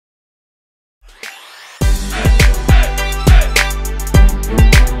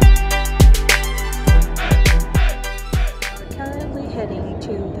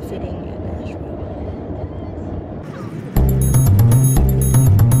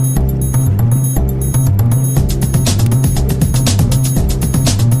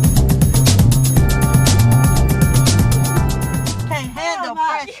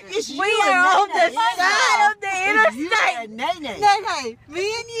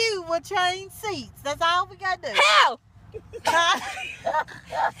will change seats. That's all we got to do. How?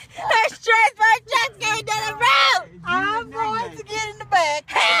 There's transfer trucks going down the road. I'm going to get in the back.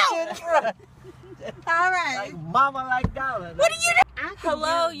 How? To the front. All right. Like mama like dollar. What are you doing? I can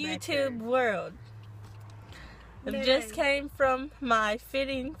Hello, get back YouTube world. I just came from my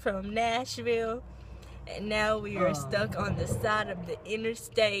fitting from Nashville, and now we are stuck on the side of the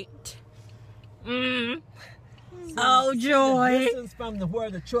interstate. Oh, joy. This is from where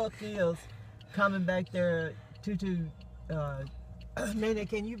the truck is coming back there. Nene,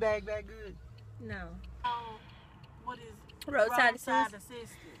 can you bag that good? No. What is Roadside assistance. assistance?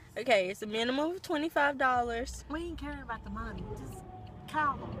 Okay, it's a minimum of $25. We ain't caring about the money. Just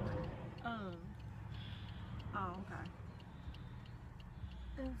call them. Oh,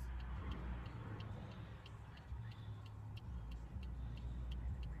 okay.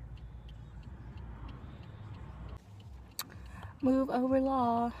 Move over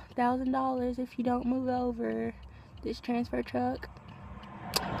law. $1,000 if you don't move over. This transfer truck.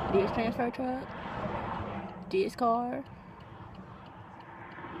 This transfer truck. This car.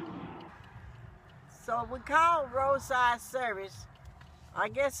 So we called roadside service. I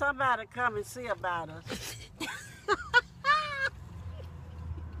guess somebody come and see about us.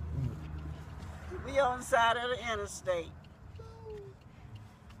 We on the side of the interstate.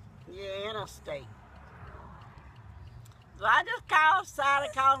 Yeah, interstate. So I just called side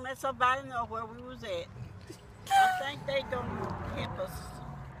and called and let somebody know where we was at. I think they gonna help us.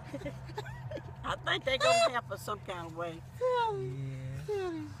 I think they gonna help us some kind of way.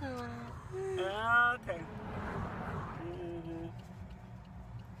 Yeah. Okay.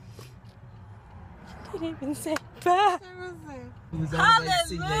 Didn't even say bye.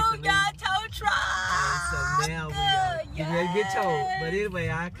 Hallelujah, tow truck. So now we are getting ready to get towed. But anyway,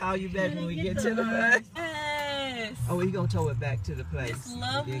 I'll call you back when we get to the place. Yes. Oh, he's gonna tow it back to the place. This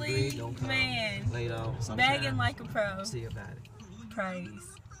lovely man. Later on sometime. Bagging like a pro. See about it.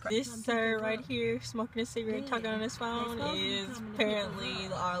 Praise. This sir right here smoking a cigarette, talking on his phone is apparently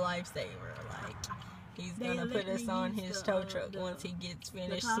our lifesaver. Like, he's gonna put us on his tow truck once he gets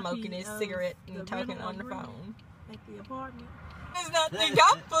finished smoking his cigarette and talking on the phone. At the apartment. There's nothing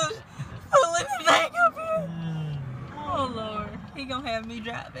I'm pulling the thing up here. Oh Lord, he gonna have me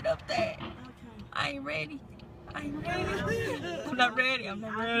drive it up there. Okay. I ain't ready. I'm not ready. I'm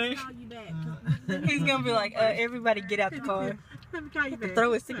not ready. I'll call you back. He's gonna be like, everybody get out the car. Let me call you back.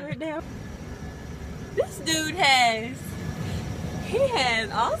 Throw his cigarette down. This dude has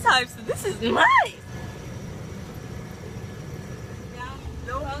all types of, this is nice.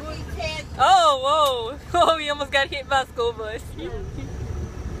 Oh, whoa. Oh, he almost got hit by a school bus.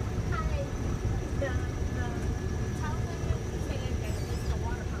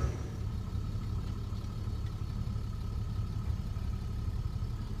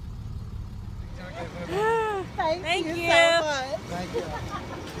 Thank you. So much. Thank you.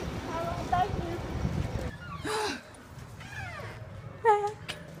 Thank you.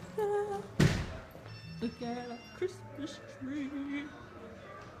 Look at a Christmas tree.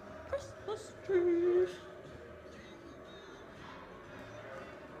 Christmas tree.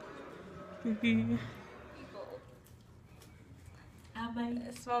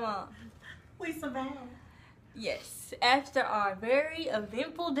 Yes, Mama. We survived. Yes, after our very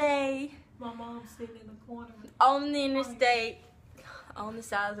eventful day My mom's sitting in the corner. on the interstate, on the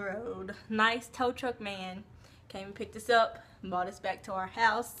side of the road, nice tow truck man came and picked us up and brought us back to our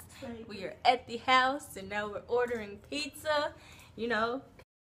house. We are at the house and now we're ordering pizza, you know.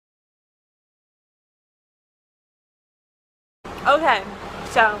 Okay,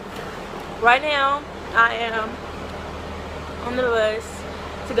 so right now I am on the bus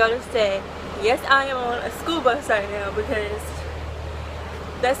to go to state. Yes, I am on a school bus right now because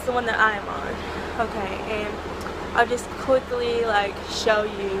that's the one that I am on. Okay, and I'll just quickly like show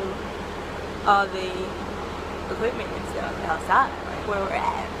you all the equipment and stuff outside, like where we're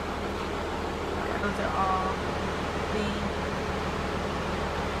at. Those are all the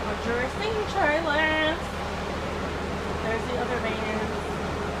addressing trailers. There's the other van.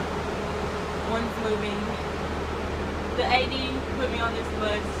 One's moving. The AD put me on this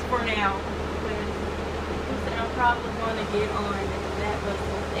bus for now. He said I'm probably going to get on that bus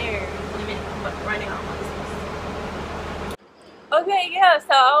over there in a minute, but right now I'm on this bus. Okay, yeah,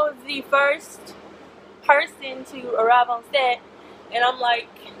 so I was the first person to arrive on set, and I'm like,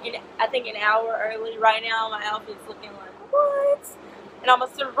 I think an hour early. Right now my outfit's looking like, what? And I'm a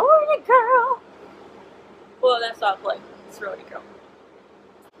sorority girl. Well, that's what I play, sorority girl.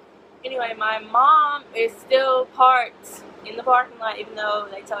 Anyway, my mom is still parked in the parking lot even though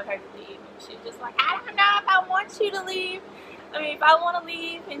they told her to leave. She's just like, I don't know if I want you to leave. I mean, if I want to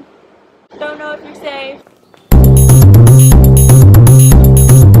leave and don't know if you're safe,